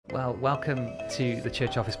Well, welcome to the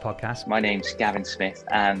Church Office podcast. My name's Gavin Smith,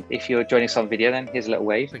 and if you're joining us on video, then here's a little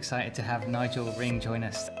wave. We're excited to have Nigel Ring join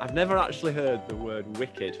us. I've never actually heard the word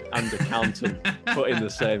wicked and accountant put in the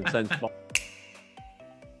same sentence.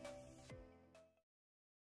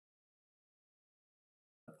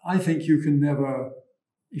 I think you can never,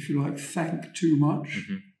 if you like, thank too much,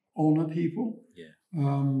 honour people. Yeah.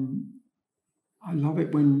 I love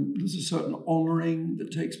it when there's a certain honouring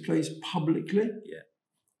that takes place publicly. Yeah.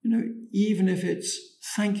 You know, even if it's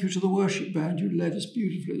thank you to the worship band, you led us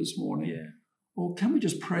beautifully this morning. Yeah. Or can we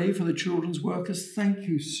just pray for the children's workers? Thank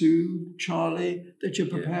you, Sue, Charlie, that you're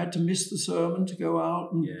prepared to miss the sermon to go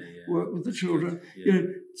out and work with the children. Yeah. You know,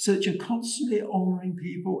 so that you're constantly honouring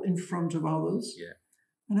people in front of others. Yeah.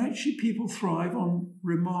 And actually people thrive on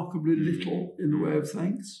remarkably little in the way of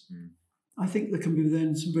thanks. I think there can be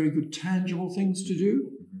then some very good tangible things to do.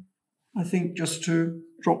 I think just to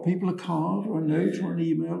drop people a card or a note or an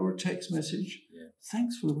email or a text message. Yeah.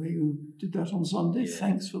 Thanks for the way you did that on Sunday. Yeah.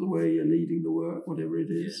 Thanks for the way you're leading the work, whatever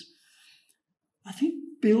it is. Yeah. I think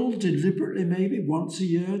build deliberately, maybe once a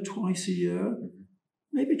year, twice a year,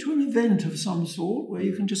 maybe to an event of some sort where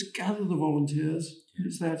you can just gather the volunteers and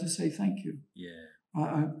it's there to say thank you.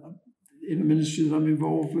 Yeah. In a ministry that I'm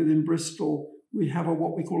involved with in Bristol, we have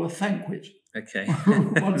what we call a thankwit. Okay.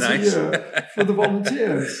 Once a year for the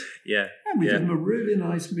volunteers. Yeah. And we give them a really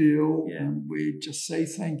nice meal and we just say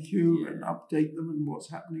thank you and update them on what's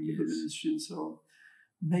happening with the ministry and so on.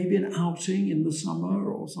 Maybe an outing in the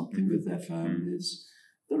summer or something with their families.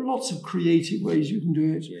 There are lots of creative ways you can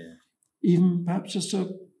do it. Yeah. Even perhaps just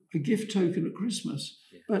a gift token at Christmas.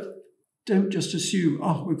 Yeah. But don't just assume,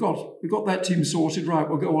 we've got that team sorted, right,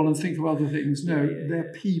 we'll go on and think of other things. No,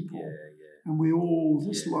 they're people. Yeah. And we all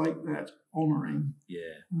just like that honouring. Yeah.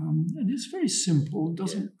 And it's very simple and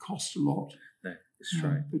doesn't cost a lot. No, it's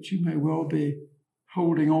right. But you may well be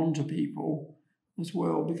holding on to people as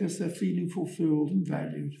well because they're feeling fulfilled and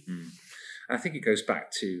valued. I think it goes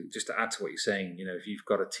back to, just to add to what you're saying, you know, if you've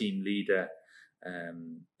got a team leader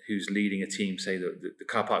who's leading a team, say the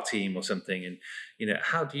car park team or something, and you know,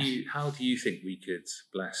 how do you think we could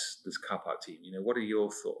bless this car park team? You know, what are your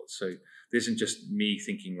thoughts? So this isn't just me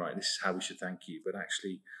thinking, right, this is how we should thank you, but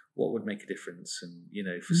actually what would make a difference? And you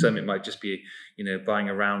know, for some it might just be, you know, buying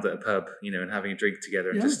a round at a pub, you know, and having a drink together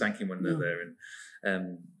and just thanking one another.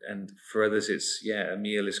 And for others it's a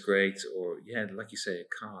meal is great, or like you say, a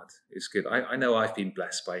card is good. I know I've been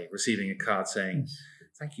blessed by receiving a card saying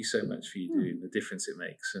thank you so much for you doing the difference it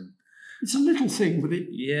makes. And it's a little thing, but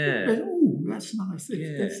that's nice.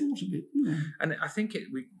 They've thought of it. Yeah. And I think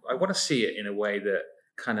I want to see it in a way that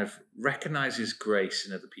kind of recognises grace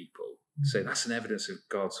in other people. So that's an evidence of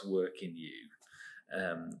God's work in you.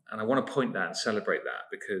 And I want to point that and celebrate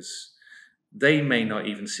that because they may not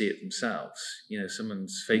even see it themselves. You know,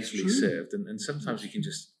 someone's faithfully served. And sometimes we can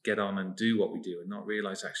just get on and do what we do and not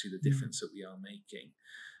realise actually the difference that we are making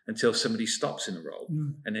until somebody stops in a role.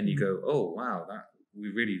 And then you go, oh, wow, that we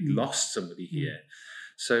really lost somebody here.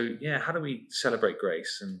 So, how do we celebrate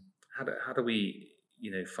grace and how do we, you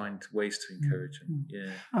know, find ways to encourage them?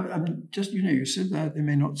 I'm just, you know, you said that they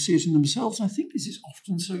may not see it in themselves. I think this is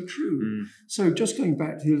often so true. So just going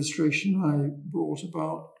back to the illustration I brought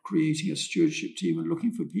about creating a stewardship team and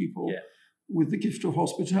looking for people with the gift of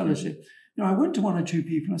hospitality. You know, I went to one or two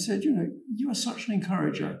people and I said, you know, you are such an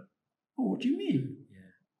encourager. Oh, what do you mean?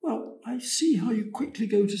 Well, I see how you quickly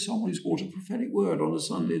go to someone who's brought a prophetic word on a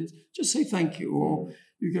Sunday and just say thank you, or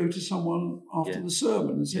you go to someone after the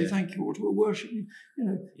sermon and say thank you, or to a worship. You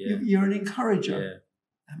know, you're an encourager.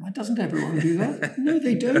 Doesn't everyone do that? No,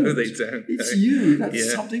 they don't. No, they don't. It's you.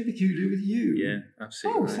 That's something peculiar with you. Yeah,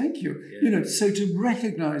 absolutely. Oh, thank you. Yeah. You know, so to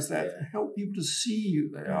recognise that, to help people to see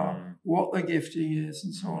who they are, what their gifting is,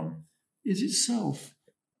 and so on, is itself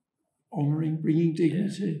honouring, bringing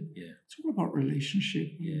dignity. It's all about relationship,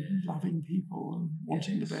 and loving people and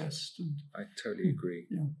wanting the best. And I totally agree.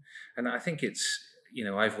 And I think it's, you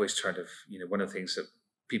know, I've always tried to, you know, one of the things that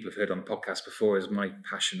people have heard on the podcast before is my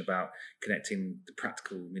passion about connecting the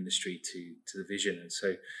practical ministry to the vision. And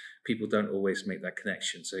so people don't always make that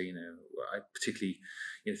connection. So, you know, I particularly,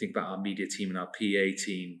 you know, think about our media team and our PA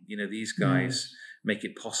team. You know, these guys make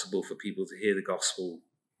it possible for people to hear the gospel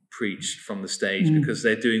preached from the stage because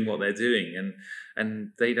they're doing what they're doing,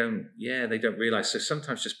 and they don't realize. So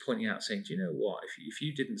sometimes just pointing out, saying, do you know what, if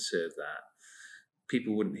you didn't serve that,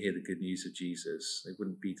 people wouldn't hear the good news of Jesus, they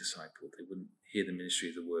wouldn't be discipled, they wouldn't hear the ministry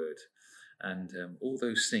of the word, and all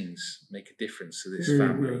those things make a difference to this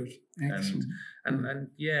family.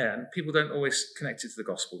 And people don't always connect it to the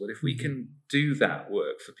gospel, but if we can do that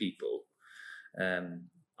work for people,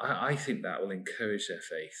 I think that will encourage their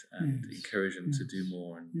faith and encourage them to do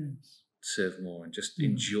more and serve more and just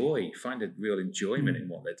find a real enjoyment in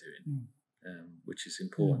what they're doing, which is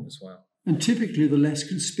important as well. And typically the less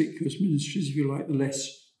conspicuous ministries, if you like, the less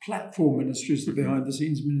platform ministries, the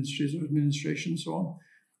behind-the-scenes ministries of administration and so on,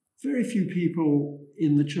 very few people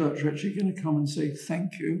in the church are actually going to come and say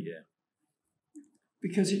thank you. Yeah.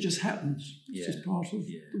 Because it just happens. It's just part of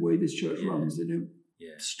the way this church runs. They don't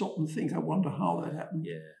stop and think, I wonder how that happened.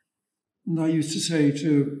 Yeah. And I used to say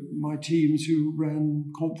to my teams who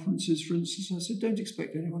ran conferences, for instance, I said, don't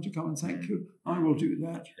expect anyone to come and thank you. I will do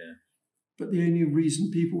that. Yeah. But the only reason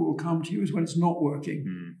people will come to you is when it's not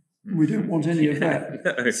working. We don't want any of that.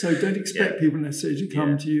 No. So don't expect people necessarily to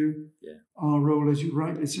come to you. Yeah. Our role, as you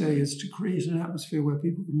rightly say, is to create an atmosphere where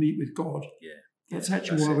people can meet with God. Yeah. That's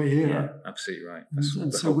actually why we're here. Yeah, absolutely right.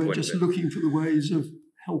 And so we're just looking for the ways of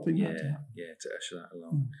helping that to happen. Yeah, to usher that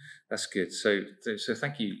along. That's good. So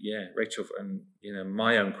thank you, Rachel, and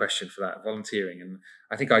my own question for that, volunteering, and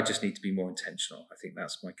I think I just need to be more intentional. I think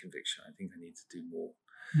that's my conviction. I think I need to do more.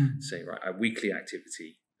 Say, right, a weekly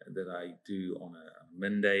activity that I do on a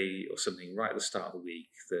Monday or something right at the start of the week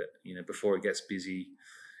that, before it gets busy,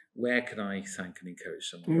 where can I thank and encourage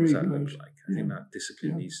someone? What does that look like? I think that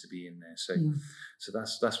discipline needs to be in there. So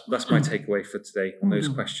that's my takeaway for today on those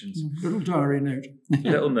questions. Little diary note.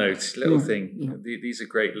 Little note, little thing. These are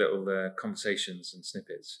great little conversations and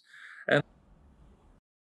snippets.